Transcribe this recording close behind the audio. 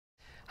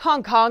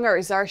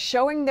Hongkongers are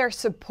showing their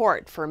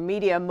support for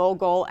media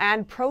mogul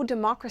and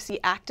pro-democracy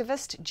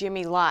activist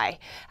Jimmy Lai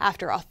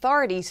after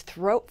authorities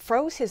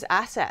froze his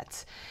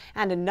assets.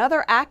 And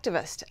another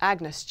activist,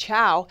 Agnes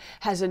Chow,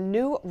 has a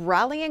new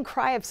rallying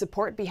cry of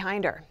support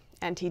behind her.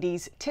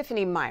 NTD's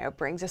Tiffany Mayo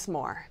brings us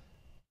more.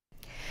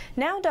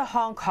 Now to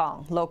Hong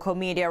Kong. Local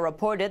media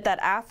reported that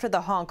after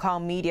the Hong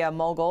Kong media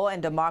mogul and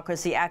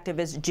democracy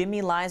activist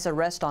Jimmy Lai's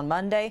arrest on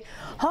Monday,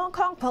 Hong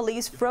Kong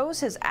police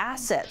froze his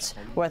assets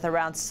worth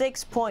around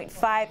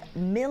 $6.5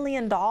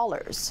 million.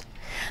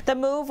 The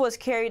move was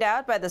carried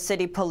out by the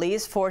city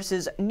police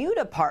force's new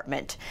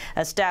department,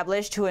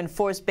 established to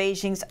enforce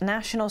Beijing's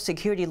national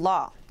security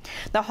law.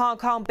 The Hong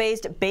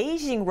Kong-based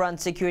Beijing-run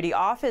security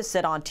office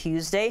said on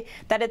Tuesday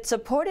that it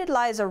supported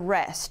Lai's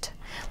arrest.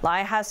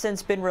 Lai has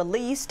since been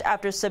released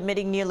after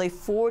submitting nearly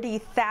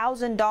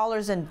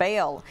 $40,000 in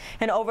bail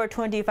and over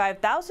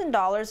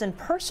 $25,000 in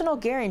personal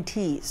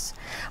guarantees.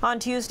 On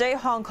Tuesday,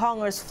 Hong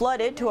Kongers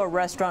flooded to a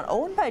restaurant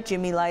owned by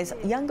Jimmy Lai's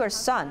younger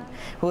son,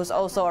 who was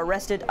also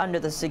arrested under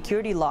the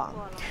security law.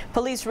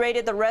 Police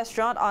raided the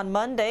restaurant on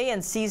Monday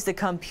and seized the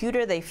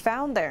computer they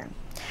found there.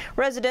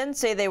 Residents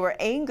say they were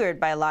angered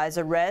by Lai's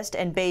arrest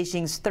and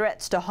Beijing's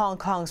threats to Hong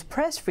Kong's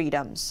press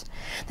freedoms.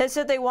 They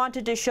said they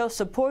wanted to show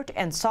support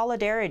and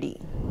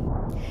solidarity.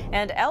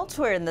 And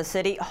elsewhere in the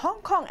city, Hong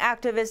Kong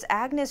activist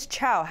Agnes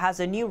Chow has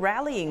a new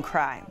rallying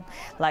cry.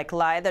 Like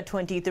Lai, the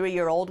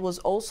 23-year-old was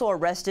also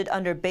arrested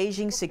under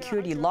Beijing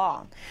security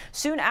law.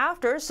 Soon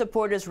after,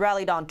 supporters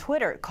rallied on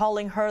Twitter,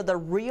 calling her the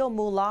real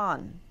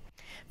Mulan.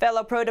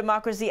 Fellow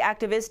pro-democracy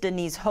activist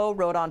Denise Ho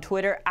wrote on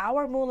Twitter,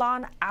 "Our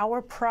Mulan,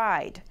 our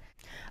pride."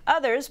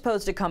 Others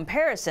posed a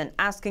comparison,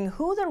 asking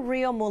who the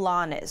real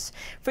Mulan is: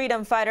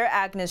 freedom fighter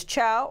Agnes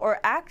Chow or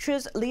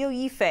actress Liu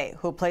Yifei,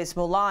 who plays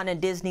Mulan in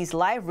Disney's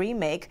live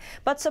remake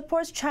but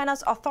supports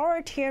China's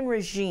authoritarian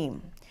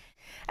regime.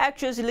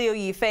 Actress Liu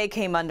Yifei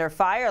came under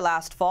fire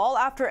last fall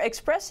after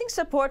expressing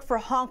support for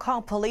Hong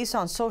Kong police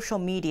on social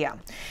media.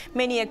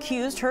 Many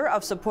accused her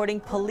of supporting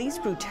police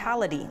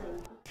brutality.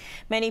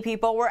 Many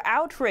people were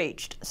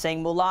outraged,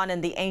 saying Mulan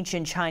in the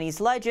ancient Chinese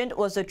legend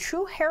was a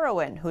true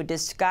heroine who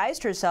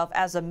disguised herself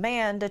as a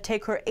man to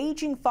take her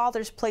aging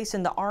father's place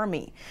in the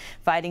army,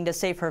 fighting to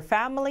save her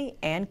family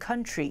and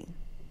country.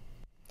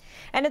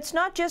 And it's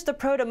not just the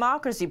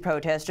pro-democracy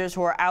protesters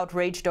who are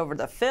outraged over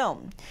the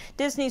film.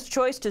 Disney's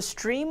choice to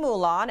stream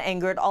Mulan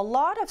angered a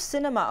lot of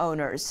cinema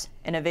owners.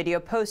 In a video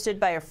posted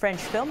by a French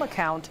film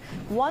account,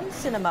 one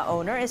cinema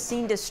owner is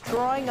seen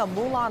destroying a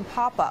Mulan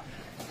pop-up.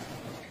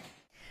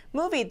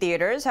 Movie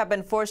theaters have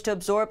been forced to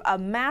absorb a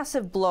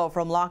massive blow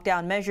from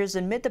lockdown measures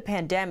amid the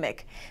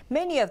pandemic.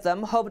 Many of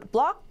them hoped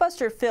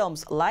blockbuster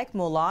films like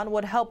Mulan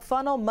would help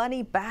funnel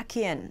money back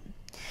in.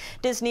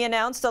 Disney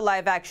announced the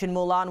live-action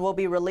Mulan will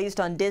be released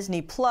on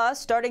Disney Plus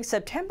starting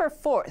September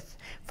 4th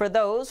for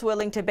those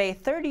willing to pay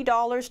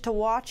 $30 to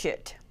watch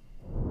it.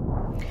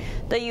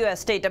 The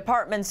U.S. State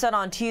Department said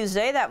on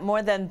Tuesday that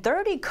more than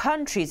 30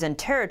 countries and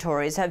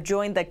territories have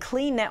joined the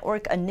Clean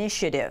Network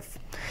Initiative.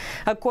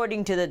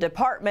 According to the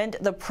department,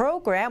 the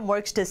program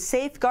works to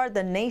safeguard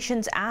the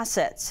nation's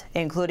assets,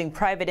 including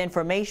private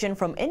information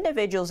from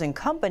individuals and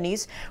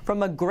companies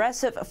from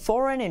aggressive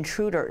foreign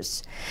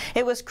intruders.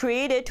 It was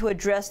created to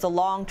address the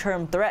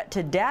long-term threat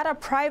to data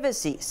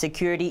privacy,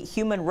 security,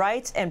 human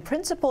rights, and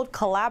principled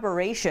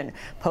collaboration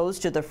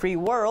posed to the free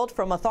world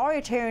from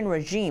authoritarian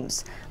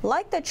regimes,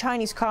 like the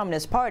Chinese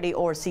Communist Party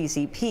or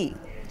CCP.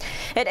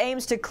 It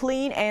aims to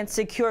clean and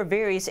secure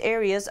various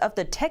areas of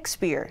the tech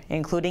sphere,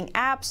 including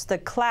apps, the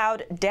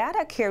cloud,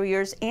 data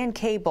carriers, and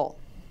cable.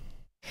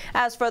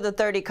 As for the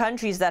 30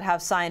 countries that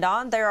have signed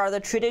on, there are the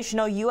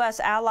traditional U.S.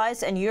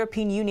 allies and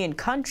European Union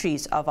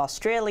countries of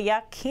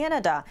Australia,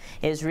 Canada,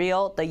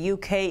 Israel, the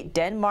U.K.,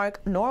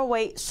 Denmark,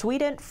 Norway,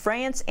 Sweden,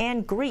 France,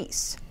 and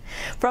Greece.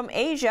 From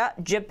Asia,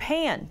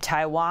 Japan,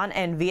 Taiwan,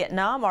 and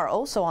Vietnam are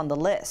also on the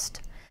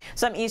list.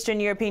 Some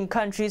Eastern European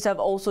countries have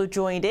also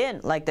joined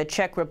in, like the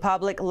Czech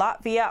Republic,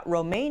 Latvia,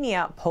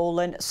 Romania,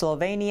 Poland,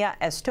 Slovenia,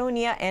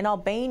 Estonia, and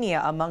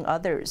Albania, among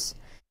others.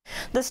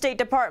 The State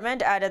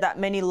Department added that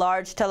many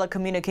large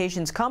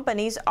telecommunications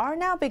companies are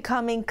now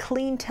becoming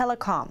clean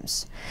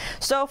telecoms.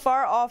 So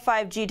far, all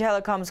 5G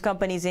telecoms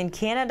companies in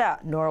Canada,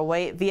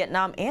 Norway,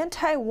 Vietnam, and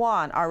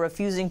Taiwan are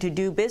refusing to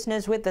do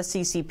business with the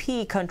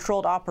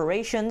CCP-controlled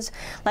operations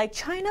like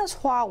China's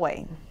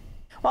Huawei.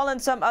 While in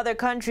some other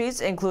countries,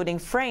 including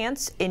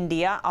France,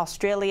 India,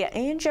 Australia,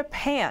 and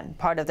Japan,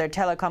 part of their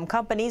telecom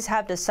companies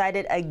have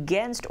decided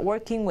against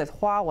working with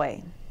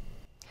Huawei.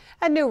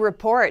 A new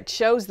report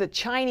shows the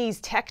Chinese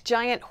tech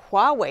giant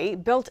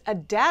Huawei built a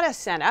data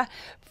center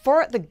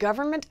for the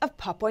government of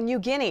Papua New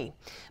Guinea.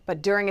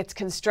 But during its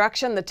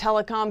construction, the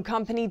telecom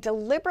company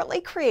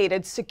deliberately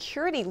created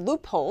security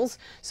loopholes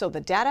so the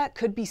data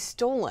could be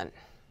stolen.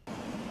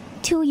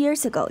 2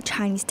 years ago,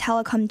 Chinese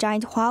telecom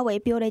giant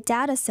Huawei built a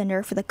data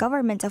center for the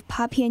government of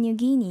Papua New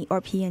Guinea,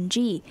 or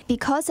PNG.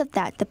 Because of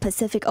that, the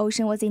Pacific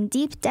Ocean was in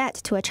deep debt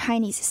to a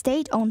Chinese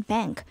state-owned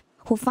bank.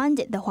 who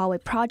funded the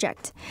Huawei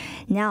project.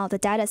 Now, the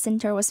data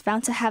center was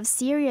found to have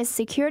serious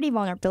security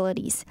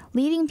vulnerabilities,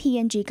 leaving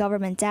PNG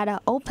government data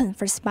open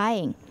for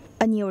spying.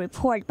 A new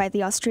report by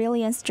the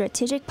Australian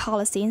Strategic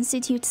Policy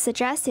Institute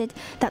suggested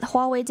that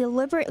Huawei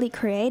deliberately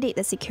created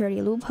the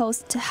security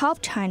loopholes to help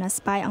China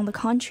spy on the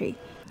country.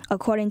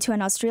 According to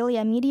an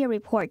Australian media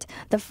report,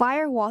 the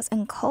firewalls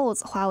and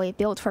codes Huawei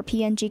built for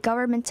PNG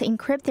government to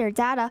encrypt their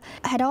data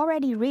had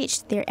already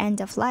reached their end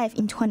of life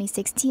in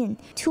 2016,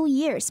 2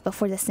 years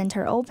before the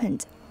center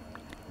opened.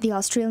 The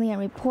Australian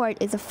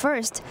report is the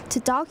first to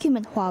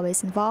document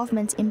Huawei's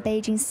involvement in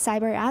Beijing's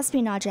cyber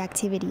espionage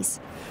activities.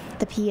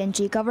 The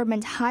PNG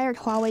government hired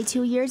Huawei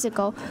 2 years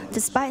ago,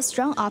 despite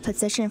strong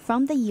opposition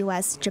from the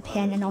US,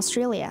 Japan, and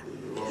Australia.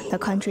 The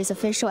country's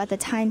official at the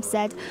time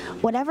said,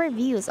 whatever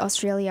views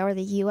Australia or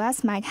the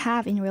US might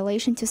have in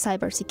relation to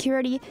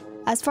cybersecurity,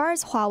 as far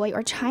as Huawei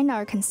or China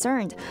are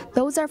concerned,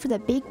 those are for the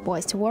big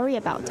boys to worry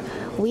about.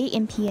 We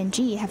in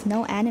PNG have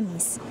no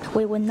enemies.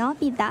 We would not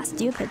be that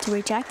stupid to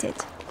reject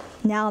it.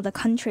 Now the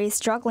country is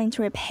struggling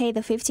to repay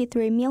the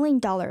 $53 million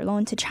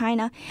loan to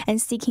China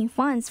and seeking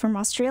funds from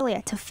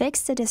Australia to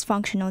fix the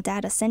dysfunctional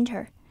data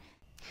center.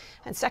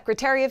 And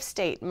Secretary of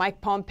State Mike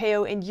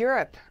Pompeo in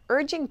Europe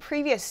urging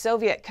previous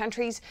Soviet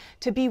countries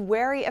to be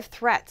wary of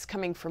threats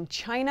coming from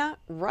China,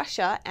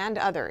 Russia, and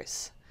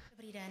others.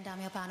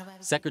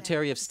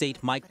 Secretary of State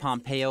Mike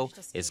Pompeo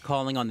is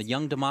calling on the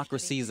young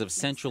democracies of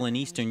Central and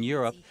Eastern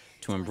Europe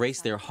to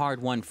embrace their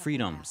hard-won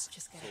freedoms.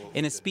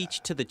 In a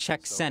speech to the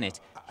Czech Senate,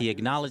 he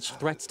acknowledged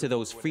threats to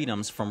those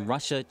freedoms from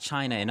Russia,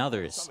 China, and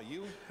others.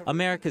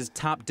 America's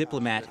top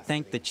diplomat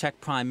thanked the Czech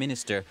Prime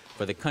Minister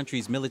for the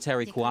country's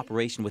military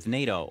cooperation with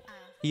NATO.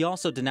 He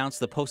also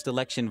denounced the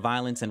post-election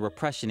violence and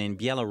repression in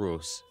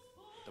Belarus.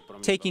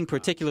 Taking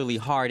particularly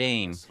hard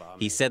aim,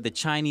 he said the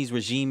Chinese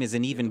regime is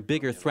an even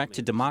bigger threat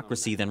to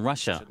democracy than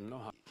Russia.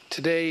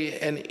 Today,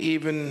 an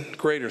even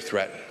greater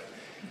threat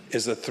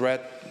is the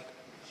threat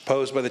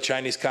posed by the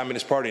Chinese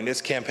Communist Party and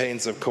its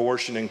campaigns of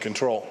coercion and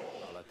control.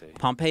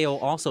 Pompeo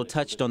also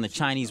touched on the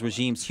Chinese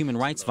regime's human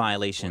rights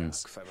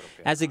violations.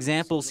 As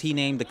examples, he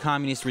named the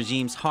communist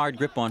regime's hard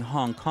grip on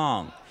Hong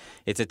Kong,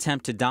 its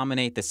attempt to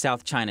dominate the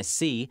South China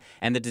Sea,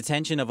 and the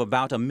detention of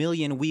about 1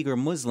 million Uyghur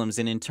Muslims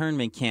in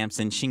internment camps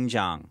in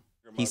Xinjiang.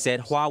 He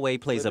said Huawei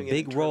plays a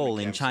big role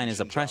in China's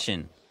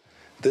oppression.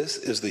 This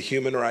is the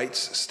human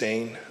rights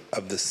stain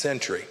of the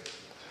century,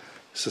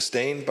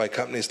 sustained by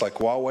companies like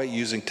Huawei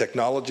using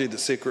technology the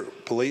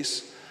secret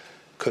police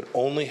could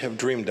only have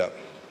dreamed up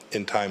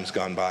in times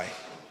gone by.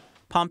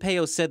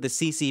 Pompeo said the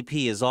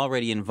CCP is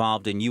already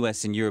involved in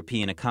U.S. and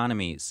European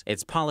economies,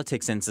 its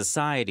politics and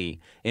society,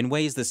 in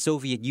ways the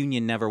Soviet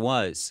Union never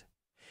was.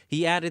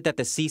 He added that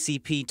the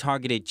CCP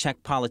targeted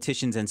Czech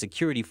politicians and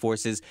security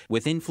forces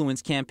with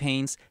influence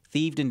campaigns,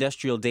 thieved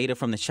industrial data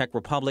from the Czech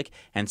Republic,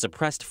 and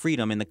suppressed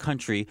freedom in the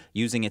country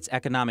using its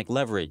economic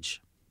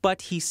leverage.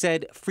 But he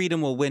said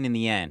freedom will win in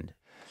the end.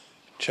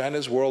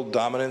 China's world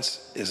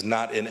dominance is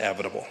not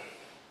inevitable.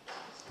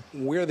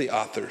 We're the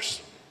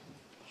authors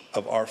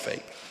of our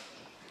fate.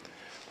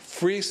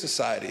 Free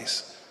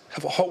societies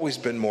have always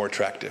been more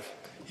attractive.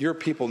 Your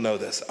people know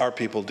this. Our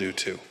people do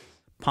too.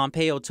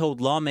 Pompeo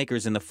told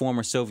lawmakers in the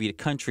former Soviet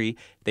country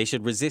they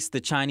should resist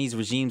the Chinese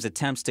regime's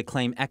attempts to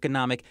claim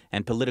economic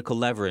and political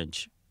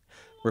leverage.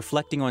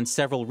 Reflecting on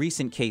several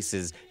recent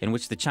cases in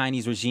which the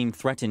Chinese regime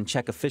threatened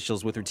Czech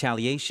officials with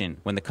retaliation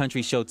when the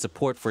country showed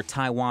support for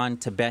Taiwan,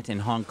 Tibet,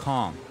 and Hong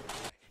Kong.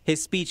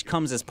 His speech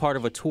comes as part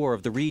of a tour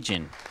of the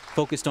region,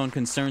 focused on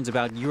concerns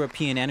about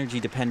European energy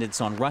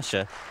dependence on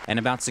Russia and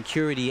about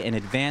security in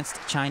advanced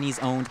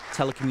Chinese-owned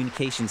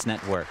telecommunications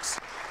networks.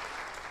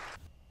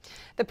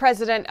 The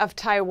president of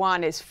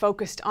Taiwan is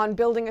focused on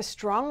building a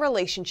strong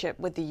relationship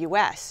with the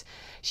U.S.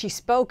 She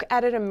spoke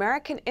at an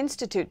American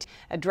institute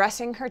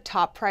addressing her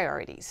top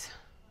priorities.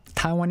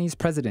 Taiwanese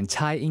President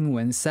Tsai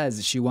Ing-wen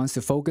says she wants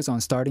to focus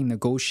on starting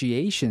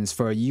negotiations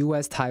for a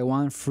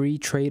U.S.-Taiwan free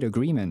trade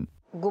agreement.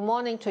 Good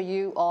morning to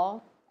you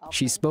all.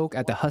 She spoke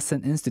at the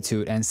Hudson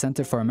Institute and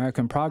Center for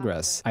American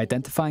Progress,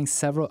 identifying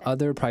several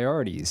other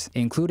priorities,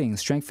 including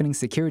strengthening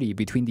security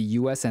between the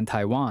U.S. and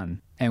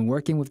Taiwan, and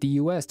working with the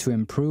U.S. to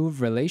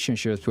improve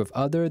relationships with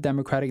other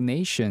democratic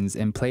nations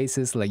in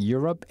places like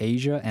Europe,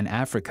 Asia, and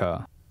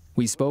Africa.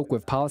 We spoke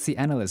with policy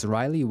analyst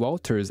Riley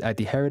Walters at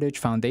the Heritage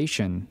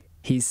Foundation.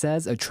 He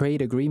says a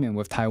trade agreement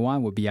with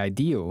Taiwan would be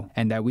ideal,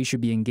 and that we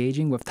should be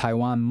engaging with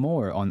Taiwan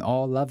more on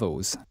all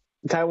levels.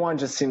 Taiwan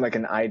just seemed like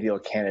an ideal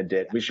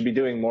candidate. We should be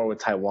doing more with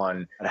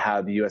Taiwan on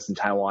how the U.S. and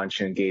Taiwan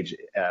should engage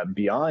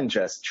beyond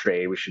just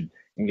trade. We should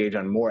engage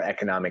on more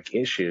economic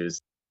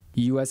issues.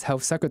 U.S.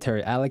 Health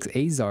Secretary Alex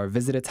Azar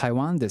visited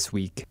Taiwan this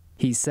week.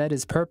 He said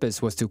his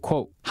purpose was to,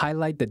 quote,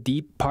 highlight the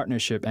deep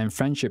partnership and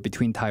friendship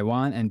between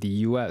Taiwan and the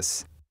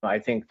U.S. I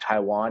think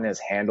Taiwan has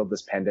handled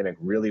this pandemic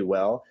really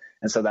well,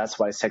 and so that's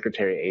why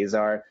Secretary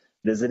Azar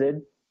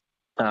visited.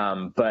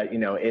 But, you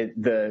know,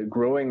 the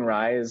growing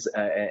rise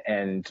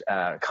and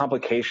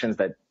complications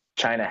that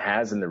China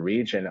has in the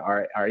region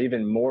are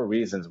even more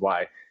reasons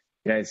why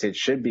the United States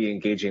should be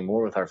engaging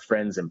more with our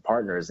friends and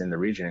partners in the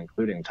region,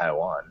 including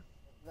Taiwan.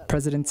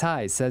 President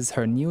Tsai says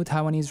her new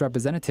Taiwanese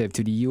representative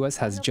to the U.S.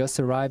 has just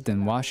arrived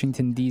in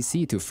Washington,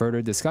 D.C. to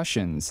further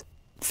discussions.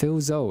 Phil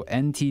Zhou,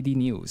 NTD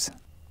News.